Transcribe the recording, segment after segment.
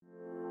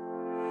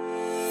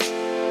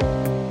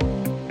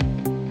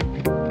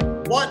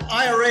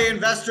way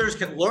investors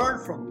can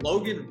learn from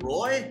Logan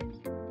Roy.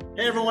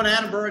 Hey everyone,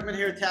 Adam Bergman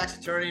here, tax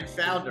attorney and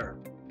founder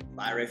of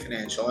IRA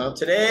Financial. And on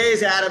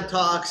today's Adam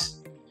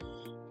Talks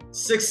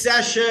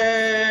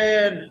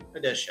Succession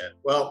Edition.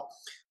 Well,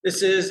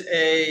 this is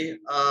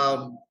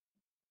an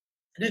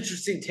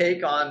interesting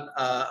take on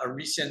a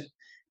recent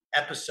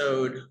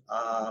episode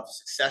of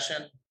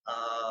Succession.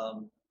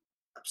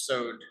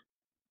 Episode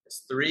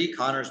 3,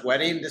 Connor's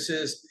wedding. This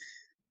is,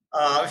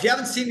 if you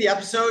haven't seen the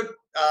episode,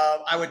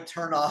 I would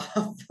turn off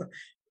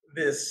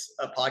this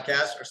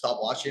podcast or stop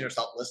watching or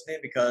stop listening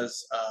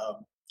because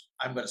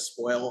I'm going to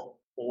spoil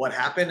what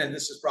happened. And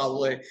this is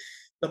probably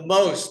the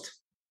most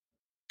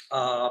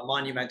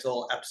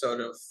monumental episode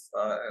of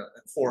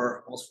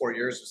almost 4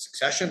 years of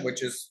Succession,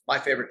 which is my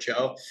favorite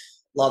show.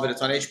 Love it.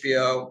 It's on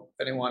HBO.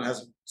 If anyone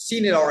hasn't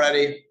seen it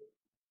already,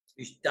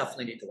 you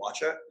definitely need to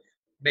watch it.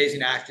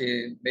 Amazing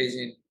acting,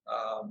 amazing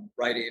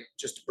writing,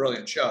 just a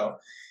brilliant show.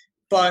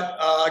 But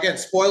again,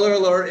 spoiler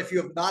alert, if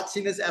you have not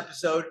seen this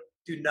episode,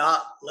 do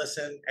not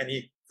listen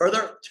any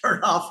further.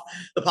 Turn off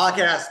the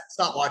podcast,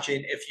 stop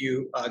watching if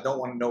you don't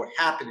want to know what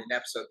happened in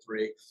episode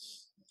 3.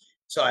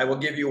 So I will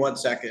give you 1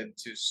 second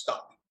to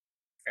stop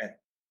and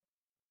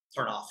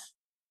turn off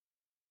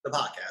the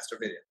podcast or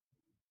video.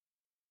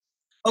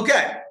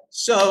 Okay,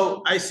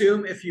 so I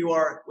assume if you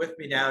are with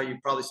me now, you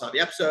probably saw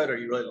the episode or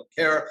you really don't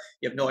care.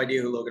 You have no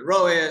idea who Logan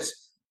Roy is.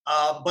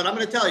 But I'm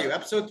going to tell you,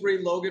 episode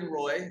 3, Logan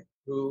Roy,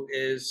 who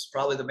is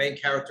probably the main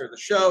character of the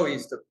show.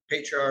 He's the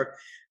patriarch,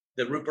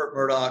 the Rupert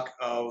Murdoch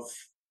of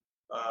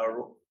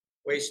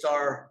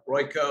Waystar,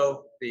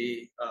 Royco,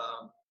 the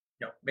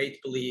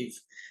make-believe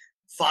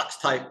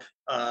Fox-type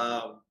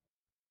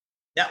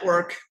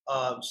network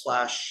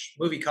slash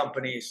movie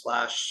company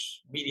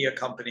slash media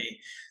company,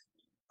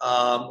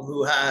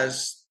 who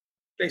has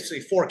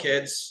basically 4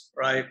 kids,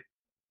 right,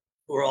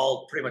 who are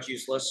all pretty much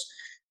useless,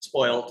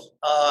 spoiled,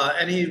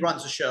 and he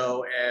runs the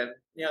show. And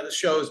the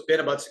show's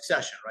been about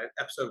succession, right?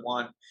 Episode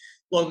 1,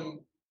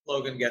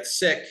 Logan gets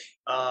sick,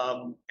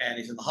 and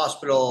he's in the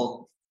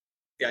hospital.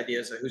 The idea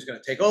is that who's going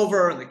to take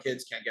over, and the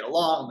kids can't get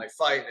along, and they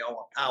fight, they all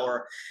want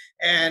power,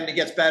 and it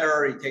gets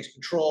better, he takes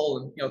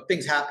control, and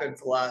things happen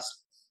for the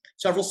last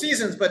several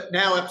seasons. But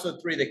now episode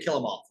 3, they kill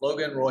him off.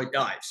 Logan Roy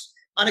dies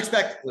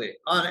unexpectedly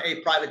on a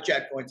private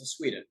jet going to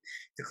Sweden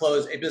to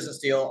close a business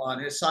deal on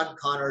his son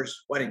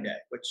Connor's wedding day,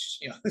 which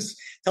this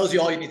tells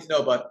you all you need to know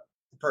about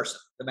the person,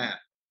 the man.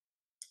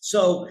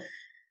 So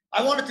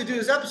I wanted to do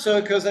this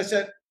episode because I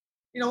said,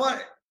 you know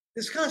what,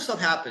 this kind of stuff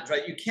happens,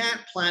 right? You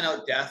can't plan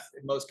out death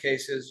in most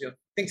cases.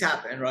 Things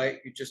happen, right?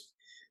 You just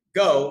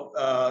go.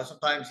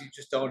 Sometimes you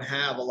just don't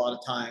have a lot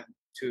of time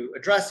to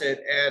address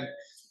it. And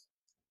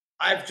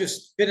I've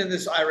just been in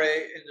this IRA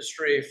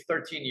industry for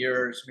 13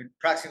 years. I mean,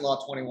 practicing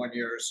law 21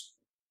 years,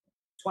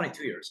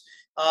 22 years.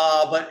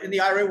 But in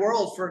the IRA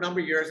world for a number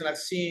of years, and I've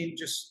seen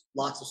just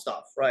lots of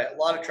stuff, right? A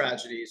lot of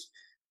tragedies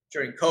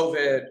during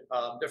COVID,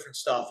 different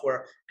stuff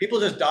where people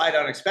just died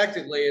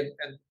unexpectedly, and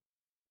the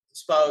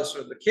spouse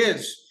or the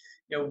kids,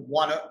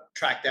 want to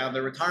track down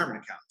their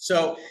retirement account.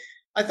 So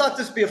I thought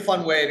this would be a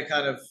fun way to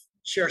kind of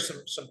share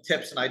some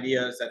tips and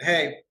ideas that,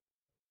 hey,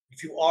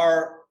 if you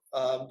are,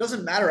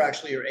 doesn't matter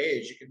actually your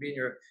age, you can be in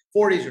your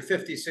 40s or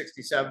 50s,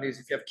 60s, 70s.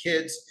 If you have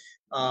kids,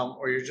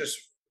 or you're just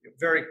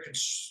very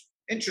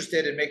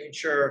interested in making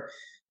sure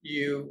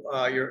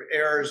your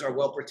heirs are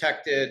well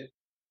protected,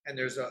 and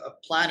there's a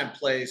plan in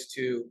place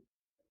to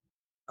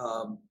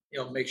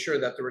make sure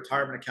that the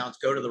retirement accounts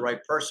go to the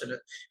right person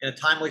in a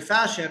timely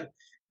fashion.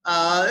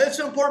 It's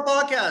an important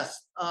podcast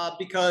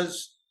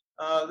because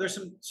there's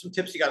some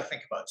tips you got to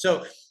think about.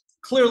 So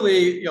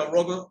clearly,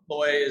 Logan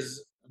Roy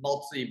is a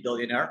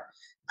multi-billionaire.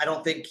 I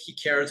don't think he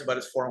cares about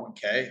his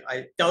 401k.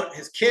 I doubt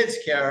his kids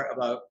care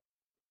about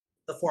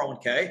the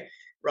 401k,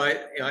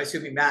 right? I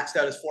assume he maxed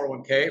out his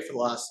 401k for the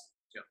last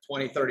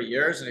 20, 30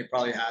 years, and he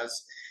probably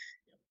has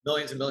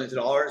millions and millions of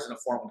dollars in a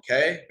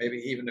 401k. Maybe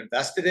he even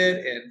invested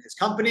it in his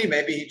company.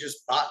 Maybe he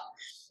just bought,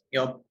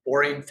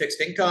 boring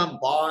fixed income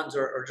bonds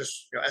or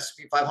just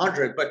S&P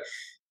 500. But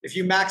if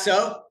you max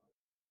out,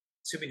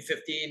 assuming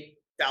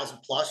 15,000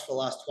 plus for the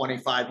last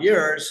 25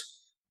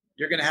 years,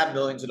 you're going to have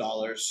millions of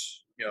dollars,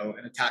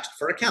 in a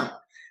tax-deferred account.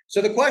 So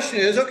the question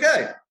is,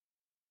 okay,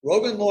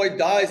 Logan Roy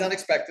dies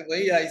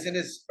unexpectedly. Yeah, he's in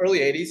his early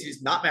 80s.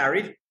 He's not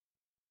married.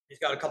 He's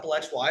got a couple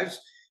ex-wives.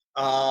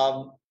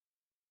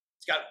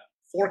 He's got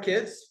 4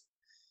 kids.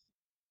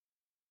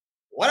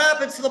 What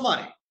happens to the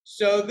money?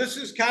 So this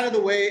is kind of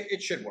the way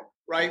it should work,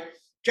 right?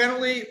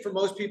 Generally, for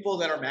most people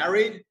that are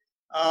married,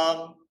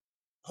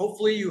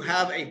 hopefully you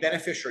have a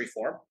beneficiary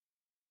form.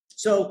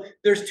 So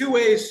there's 2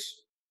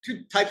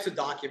 types of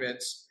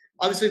documents,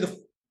 obviously,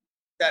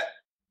 that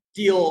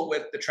deal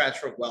with the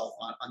transfer of wealth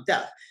on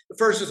death. The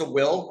first is a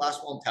will,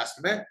 last will and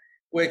testament,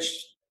 which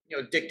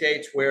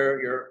dictates where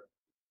your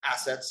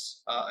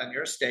assets and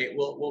your estate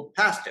will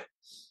pass to.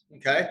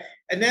 Okay.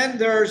 And then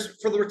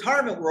for the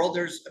retirement world,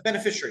 there's a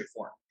beneficiary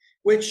form,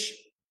 which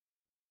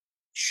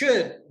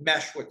should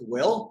mesh with the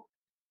will,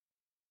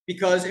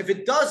 because if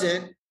it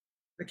doesn't,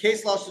 the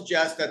case law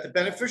suggests that the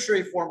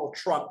beneficiary form will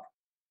trump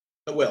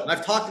the will. And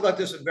I've talked about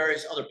this in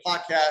various other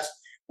podcasts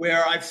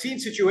where I've seen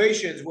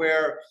situations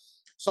where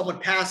someone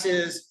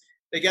passes,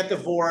 they get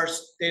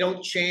divorced, they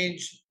don't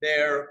change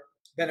their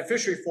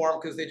beneficiary form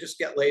because they just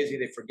get lazy,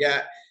 they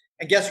forget.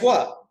 And guess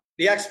what?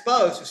 The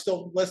ex-spouse is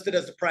still listed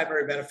as the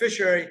primary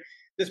beneficiary.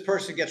 This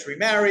person gets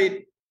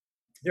remarried.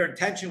 Their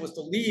intention was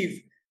to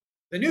leave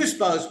the new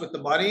spouse with the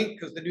money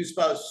because the new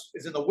spouse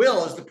is in the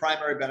will as the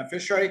primary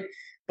beneficiary.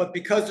 But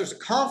because there's a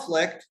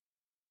conflict,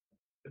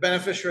 the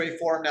beneficiary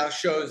form now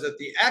shows that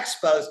the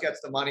ex-spouse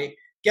gets the money.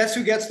 Guess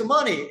who gets the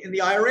money in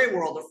the IRA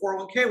world or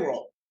 401k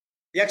world?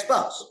 The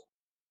ex-spouse.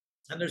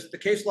 And there's the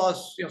case law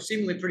is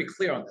seemingly pretty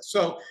clear on this.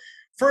 So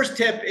first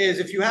tip is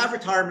if you have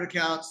retirement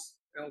accounts,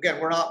 and again,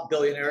 we're not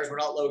billionaires, we're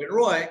not Logan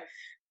Roy,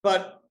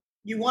 but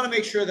you want to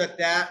make sure that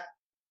that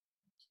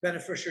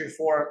beneficiary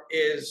form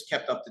is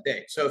kept up to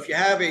date. So if you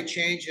have a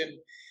change in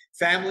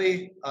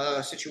family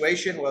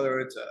situation, whether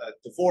it's a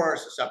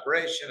divorce, a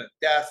separation, a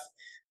death,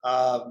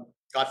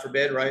 God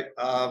forbid, right?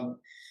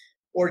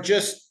 Or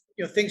just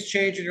things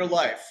change in your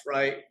life,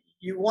 right?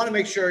 You want to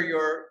make sure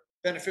your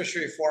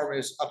beneficiary form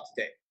is up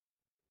to date,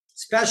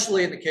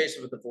 especially in the case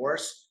of a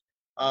divorce.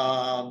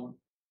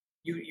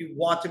 You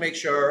want to make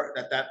sure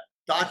that that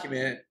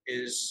document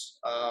is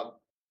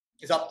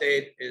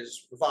updated,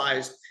 is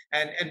revised,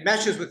 and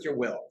meshes with your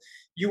will.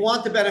 You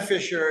want the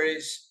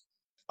beneficiaries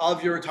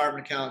of your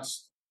retirement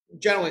accounts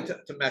generally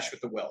to mesh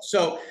with the will.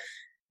 So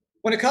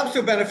when it comes to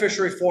a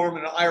beneficiary form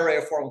and an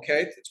IRA or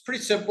 401k, it's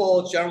pretty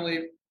simple. It's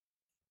generally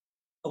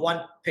a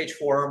one-page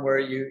form where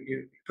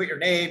you put your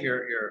name,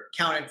 your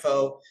account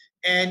info,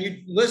 and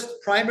you list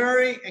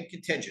primary and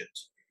contingent.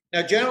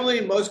 Now, generally,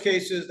 in most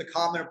cases, the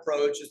common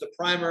approach is the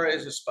primary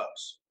is a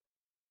spouse.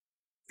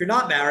 If you're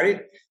not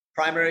married,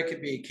 primary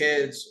could be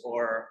kids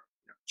or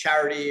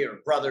charity or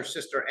brother,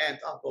 sister, aunt,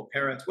 uncle,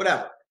 parents,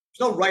 whatever.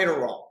 There's no right or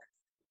wrong.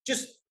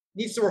 Just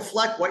needs to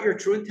reflect what your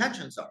true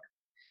intentions are.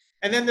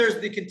 And then there's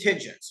the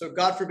contingent. So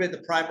God forbid the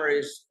primary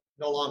is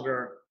no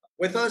longer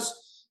with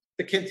us.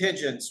 The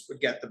contingents would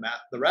get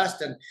the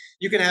rest. And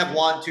you can have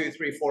 1, 2,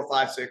 3, 4,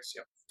 5, 6,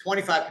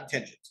 25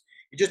 contingents.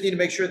 You just need to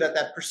make sure that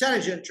that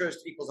percentage interest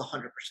equals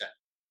 100%. So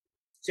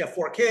you have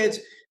 4 kids,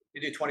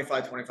 you do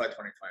 25, 25,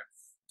 25,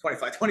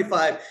 25,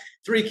 25,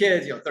 3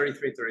 kids, 33,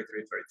 33,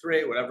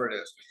 33, whatever it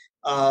is.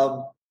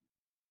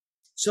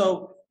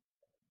 So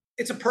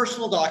it's a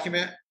personal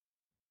document.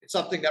 It's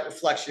something that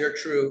reflects your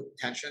true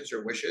intentions,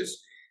 your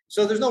wishes.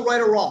 So there's no right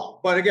or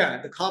wrong. But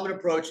again, the common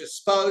approach is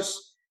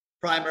spouse,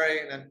 primary,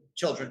 and then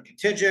children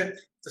contingent. If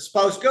the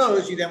spouse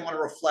goes, you then want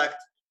to reflect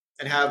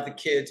and have the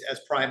kids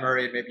as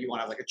primary, and maybe you want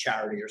to have like a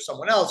charity or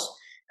someone else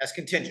as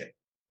contingent.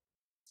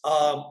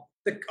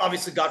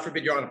 Obviously, God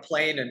forbid you're on a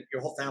plane and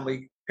your whole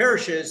family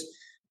perishes,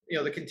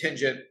 the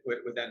contingent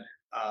would then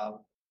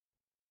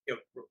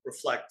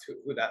reflect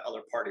who that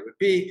other party would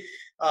be.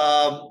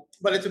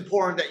 But it's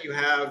important that you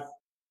have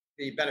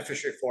the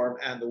beneficiary form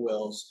and the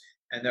wills,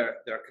 and they're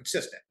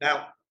consistent.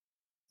 Now,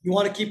 you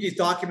want to keep these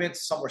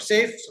documents somewhere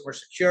safe, somewhere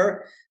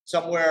secure,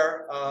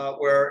 somewhere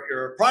where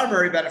your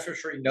primary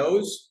beneficiary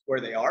knows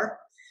where they are.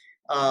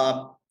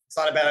 It's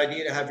not a bad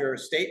idea to have your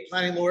estate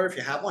planning lawyer, if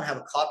you have one, have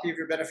a copy of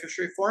your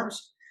beneficiary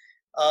forms.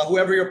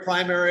 Whoever your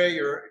primary,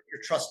 your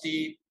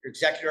trustee, your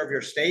executor of your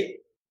estate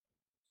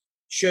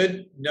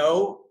should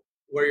know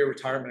where your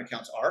retirement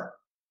accounts are.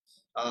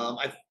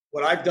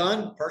 What I've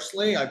done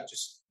personally,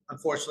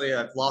 unfortunately,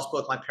 I've lost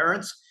both my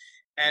parents.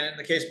 And in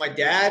the case of my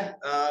dad,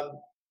 my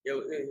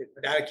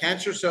dad had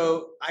cancer.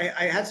 So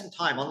I had some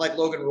time, unlike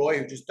Logan Roy,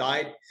 who just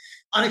died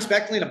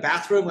unexpectedly in a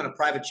bathroom in a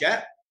private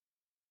jet.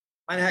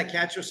 I had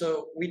cancer.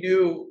 So we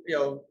knew,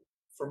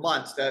 for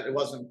months that it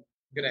wasn't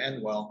going to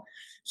end well.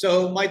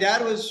 So my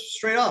dad was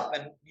straight up,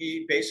 and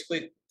he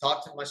basically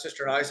talked to my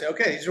sister and I, say,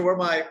 okay, these are where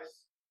my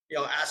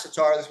assets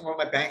are. This is where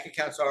my bank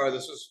accounts are.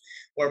 This is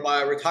where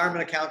my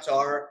retirement accounts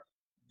are.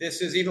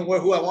 This is even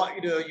who I want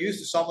you to use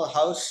to sell the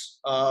house.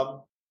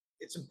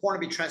 It's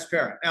important to be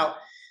transparent. Now,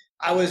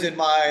 I was in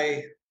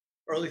my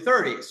early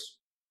 30s.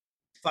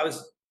 If I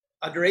was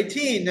under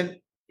 18, then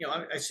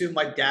I assume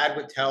my dad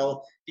would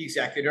tell the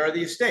executor of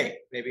the estate.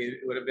 Maybe it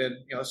would have been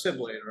a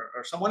sibling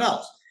or someone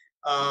else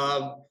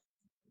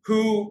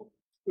who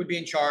would be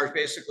in charge.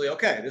 Basically,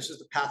 okay, this is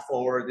the path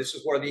forward. This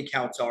is where the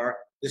accounts are.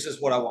 This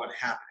is what I want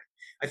happening.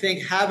 I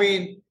think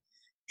having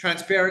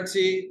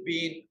transparency,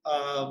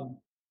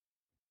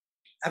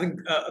 having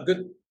a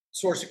good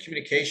source of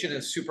communication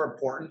is super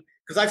important,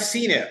 because I've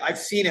seen it. I've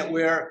seen it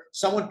where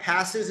someone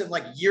passes and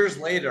like years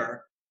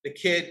later, the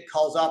kid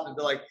calls up and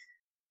be like,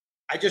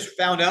 I just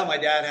found out my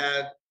dad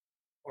had,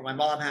 or my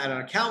mom had an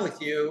account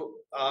with you.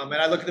 And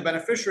I look at the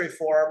beneficiary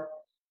form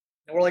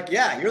and we're like,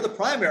 yeah, you're the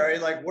primary.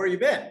 Like, where you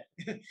been?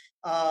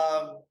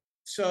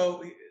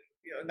 So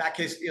in that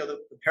case, the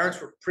parents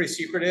were pretty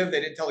secretive.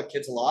 They didn't tell the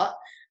kids a lot.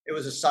 It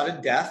was a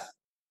sudden death.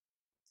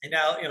 And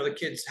now, the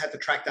kids had to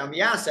track down the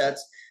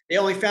assets. They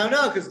only found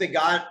out because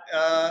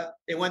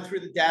they went through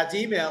the dad's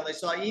email and they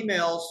saw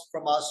emails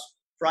from us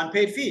for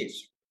unpaid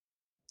fees.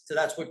 So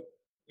that's what,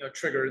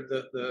 triggered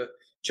the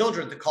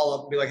children to call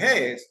up and be like,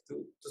 hey,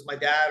 does my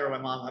dad or my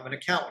mom have an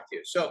account with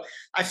you? So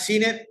I've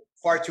seen it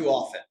far too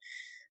often.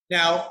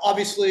 Now,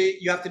 obviously,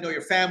 you have to know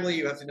your family.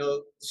 You have to know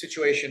the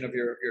situation of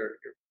your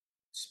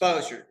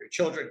spouse, your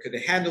children. Could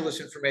they handle this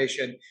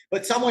information?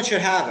 But someone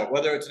should have it,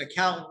 whether it's an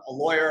accountant, a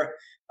lawyer,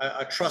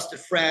 a trusted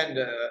friend,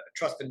 a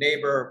trusted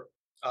neighbor,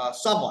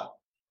 someone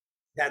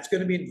that's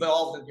going to be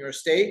involved in your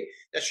estate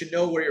that should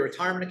know where your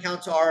retirement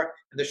accounts are,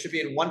 and they should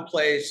be in one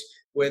place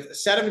with a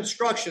set of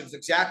instructions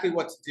exactly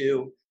what to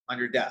do on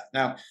your death.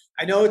 Now,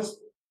 I know it's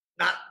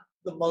not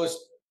the most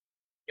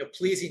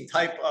pleasing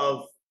type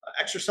of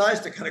exercise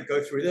to kind of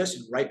go through this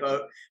and write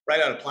out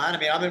a plan. I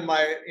mean, I'm in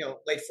my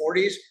late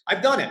 40s.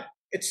 I've done it.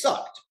 It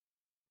sucked.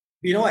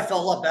 I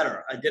felt a lot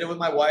better. I did it with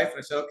my wife, and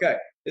I said, okay,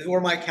 this is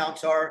where my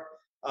accounts are.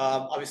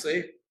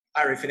 Obviously,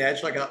 IRA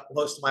Financial, I got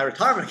most of my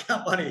retirement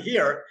account money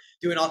here,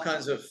 doing all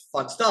kinds of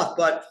fun stuff.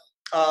 But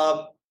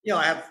I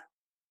have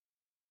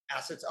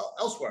assets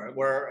elsewhere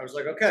where I was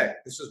like, okay,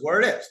 this is where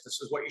it is.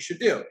 This is what you should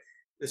do.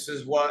 This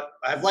is what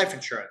I have: life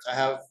insurance. I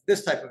have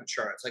this type of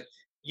insurance. Like,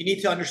 you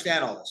need to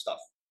understand all this stuff.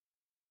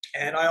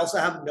 And I also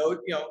have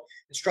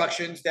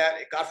instructions that,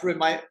 God forbid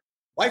my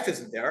wife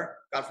isn't there,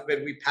 God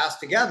forbid we pass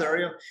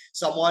together,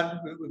 someone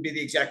who would be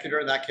the executor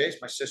in that case,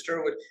 my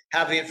sister, would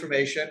have the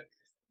information.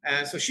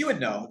 And so she would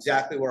know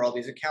exactly where all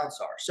these accounts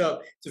are.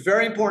 So it's a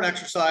very important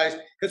exercise,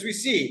 because we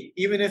see,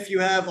 even if you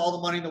have all the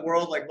money in the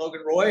world like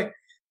Logan Roy,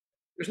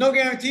 there's no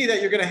guarantee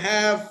that you're going to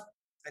have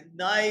a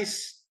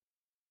nice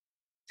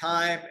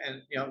time,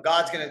 and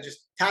God's going to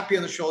just tap you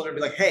on the shoulder and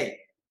be like, hey,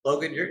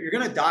 Logan, you're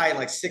going to die in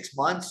like 6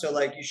 months, so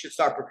like you should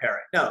start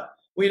preparing. No,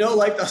 we know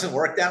life doesn't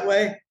work that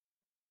way.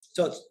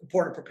 So it's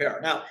important to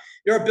prepare. Now,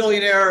 you're a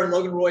billionaire.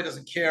 Logan Roy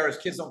doesn't care. His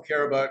kids don't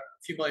care about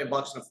a few $1 million in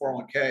a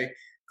 401k.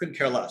 Couldn't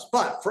care less.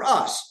 But for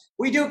us,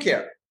 we do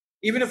care.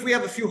 Even if we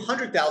have a few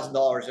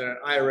 $100,000 in an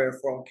IRA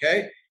or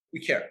 401k,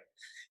 we care.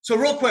 So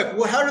real quick,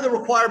 how do the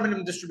required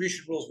minimum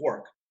distribution rules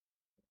work?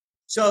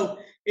 So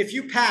if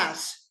you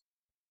pass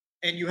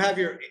and you have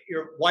your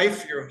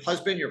wife, your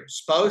husband, your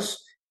spouse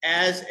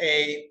as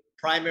a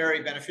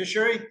primary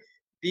beneficiary,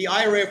 the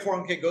IRA or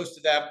 401k goes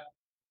to them,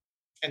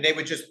 and they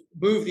would just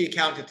move the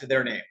account into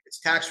their name. It's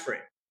tax-free,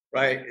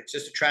 right? It's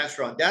just a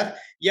transfer on death.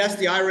 Yes,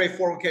 the IRA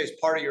 401k is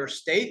part of your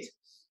estate,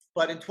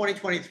 but in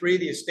 2023,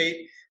 the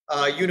estate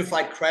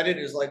unified credit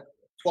is like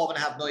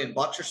 $12.5 million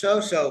or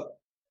so. So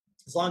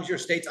as long as your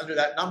estate's under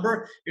that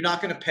number, you're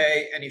not going to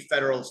pay any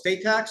federal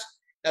estate tax.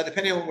 Now,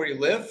 depending on where you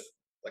live,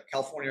 like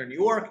California or New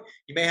York,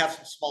 you may have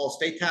some small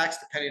estate tax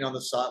depending on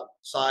the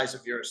size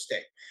of your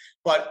estate.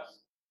 But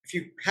if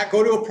you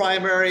go to a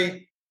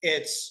primary,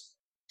 it's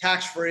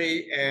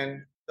tax-free,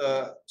 and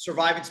the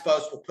surviving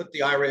spouse will put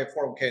the IRA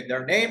or 401k in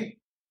their name.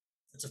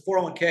 It's a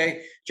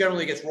 401k,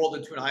 generally gets rolled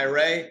into an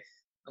IRA,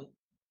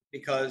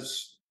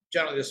 because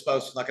generally the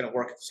spouse is not going to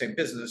work at the same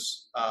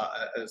business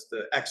as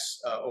the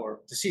ex or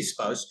deceased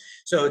spouse.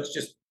 So it's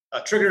just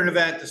a triggered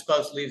event. The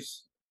spouse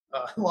leaves.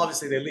 Well,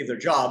 obviously they leave their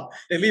job.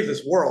 They leave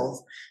this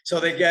world. So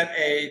they get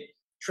a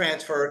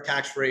transfer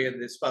tax-free,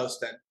 and the spouse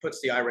then puts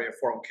the IRA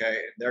or 401k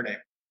in their name.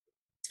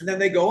 And then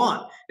they go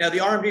on. Now, the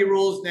RMD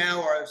rules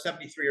now are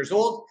 73 years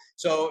old.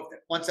 So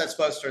once that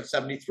spouse turns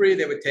 73,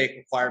 they would take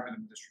required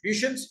minimum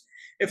distributions.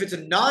 If it's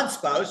a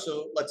non-spouse,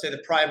 so let's say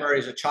the primary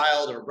is a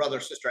child or a brother,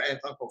 sister, aunt,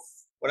 uncle,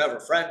 whatever,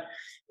 friend,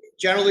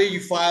 generally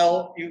you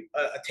file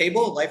a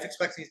table, life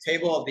expectancy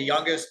table of the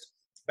youngest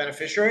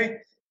beneficiary,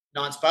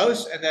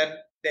 non-spouse, and then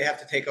they have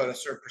to take out a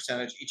certain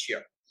percentage each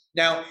year.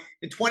 Now,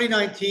 in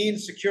 2019,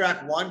 Secure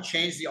Act 1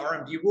 changed the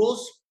RMD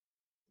rules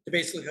to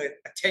basically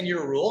a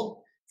 10-year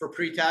rule for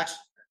pre-tax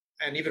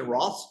and even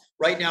Roths.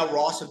 Right now,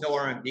 Roths have no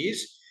RMDs.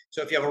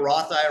 So if you have a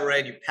Roth IRA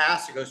and you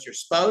pass, it goes to your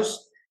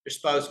spouse. Your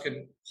spouse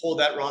can hold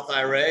that Roth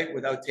IRA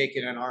without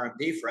taking an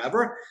RMD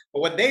forever.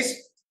 But when they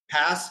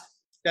pass,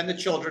 then the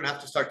children have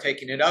to start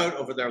taking it out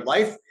over their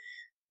life.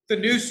 The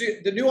new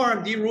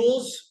RMD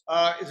rules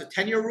is a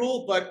 10-year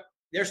rule, but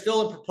they're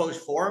still in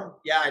proposed form.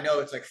 Yeah, I know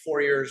it's like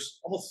 4 years,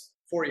 almost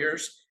 4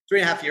 years,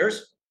 3.5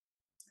 years.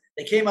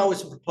 They came out with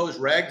some proposed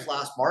regs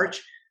last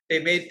March. They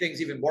made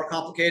things even more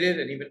complicated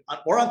and even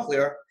more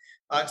unclear.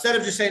 Instead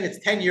of just saying it's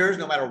 10 years,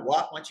 no matter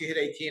what, once you hit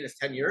 18, it's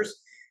 10 years.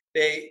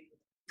 They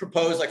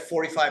proposed like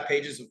 45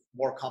 pages of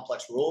more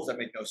complex rules that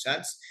make no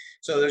sense.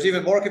 So there's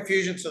even more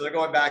confusion. So they're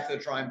going back to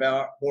the drawing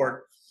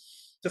board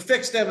to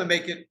fix them and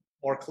make it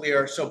more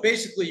clear. So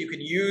basically, you can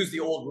use the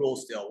old rule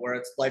still, where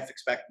it's life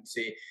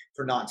expectancy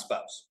for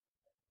non-spouse.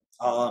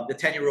 The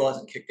 10-year rule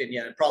hasn't kicked in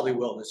yet. It probably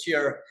will this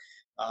year.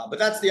 But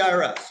that's the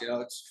IRS.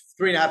 It's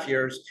 3.5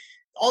 years.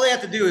 All they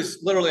have to do is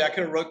literally, I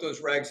could have wrote those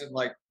regs in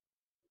like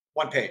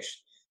one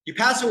page. You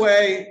pass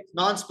away,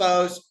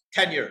 non-spouse,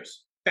 10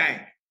 years, bang.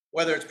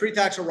 Whether it's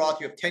pre-tax or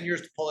Roth, you have 10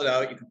 years to pull it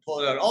out. You can pull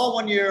it out all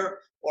 1 year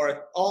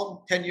or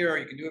all 10 year.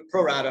 You can do it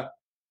pro rata.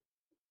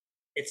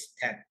 It's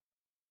 10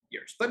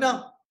 years. But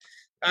no,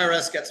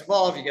 IRS gets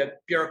involved. You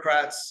get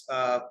bureaucrats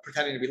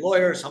pretending to be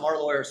lawyers. Some are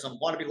lawyers, some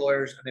want to be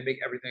lawyers, and they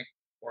make everything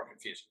more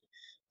confusing.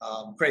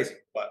 Crazy,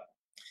 but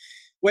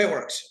way it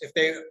works. If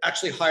they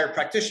actually hire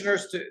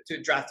practitioners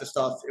to draft the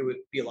stuff, it would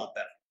be a lot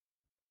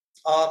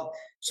better.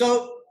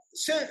 So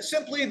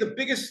simply, the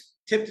biggest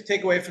tip to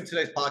take away from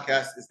today's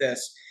podcast is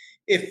this.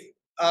 if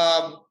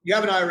you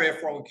have an IRA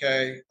or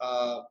 401k,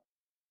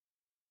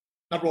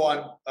 number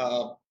one,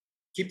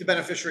 keep the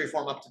beneficiary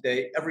form up to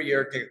date every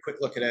year. Take a quick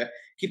look at it.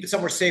 Keep it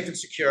somewhere safe and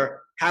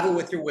secure. Have it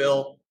with your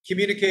will.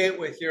 Communicate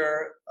with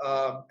your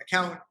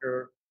accountant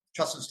or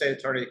trust and estate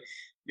attorney,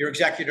 your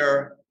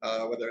executor,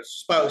 whether it's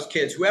spouse,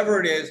 kids, whoever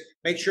it is.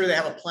 Make sure they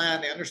have a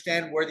plan. They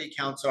understand where the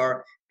accounts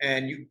are,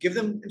 and you give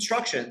them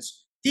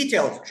instructions,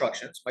 detailed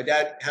instructions. My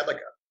dad had like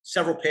a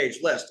several-page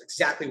list,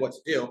 exactly what to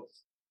do.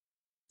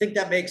 I think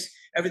that makes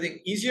everything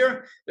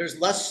easier. There's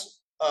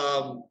less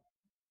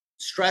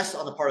stress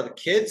on the part of the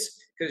kids,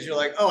 because you're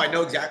like, oh, I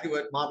know exactly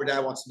what mom or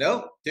dad wants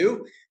to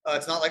do.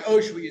 It's not like,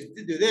 oh, should we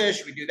do this?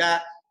 Should we do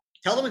that?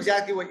 Tell them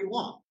exactly what you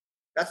want.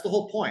 That's the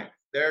whole point.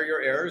 They're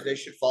your heirs. They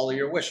should follow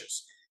your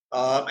wishes.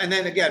 And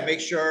then again, make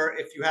sure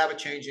if you have a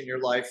change in your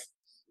life,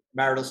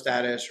 marital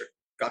status, or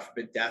God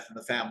forbid, death in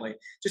the family,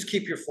 just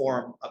keep your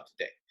form up to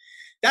date.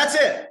 That's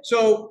it.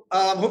 So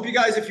hope you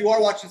guys, if you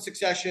are watching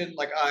Succession,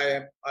 like I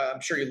am,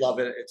 I'm sure you love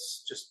it.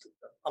 It's just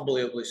an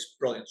unbelievably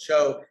brilliant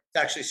show.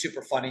 It's actually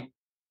super funny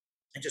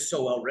and just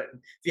so well written.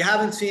 If you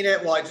haven't seen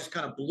it, well, I just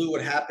kind of blew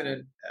what happened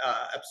in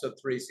episode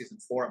 3, season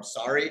 4. I'm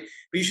sorry,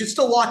 but you should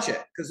still watch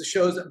it because the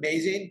show's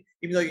amazing.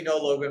 Even though you know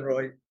Logan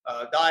Roy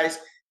dies,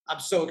 I'm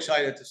so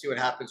excited to see what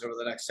happens over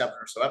the next 7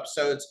 or so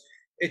episodes.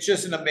 It's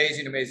just an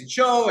amazing, amazing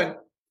show. And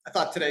I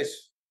thought today's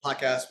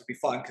podcast would be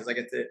fun because I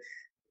get to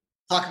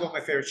talk about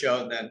my favorite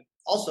show and then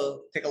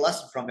also take a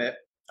lesson from it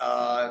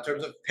in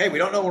terms of, hey, we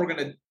don't know when we're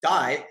going to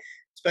die,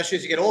 especially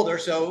as you get older.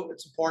 So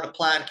it's important to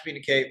plan,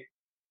 communicate,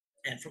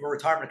 and from a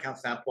retirement account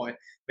standpoint,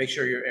 make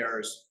sure your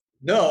heirs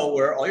know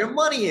where all your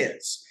money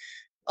is.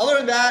 Other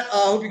than that, I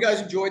hope you guys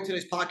enjoyed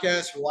today's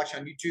podcast. If you're watching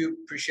on YouTube,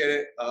 appreciate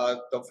it.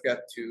 Don't forget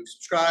to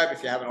subscribe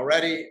if you haven't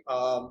already.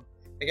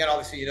 Again,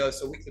 obviously, you know,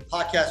 it's a weekly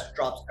podcast. It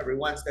drops every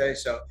Wednesday.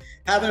 So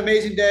have an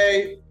amazing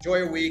day. Enjoy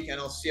your week, and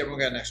I'll see everyone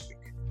again next week.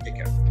 Take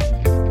care.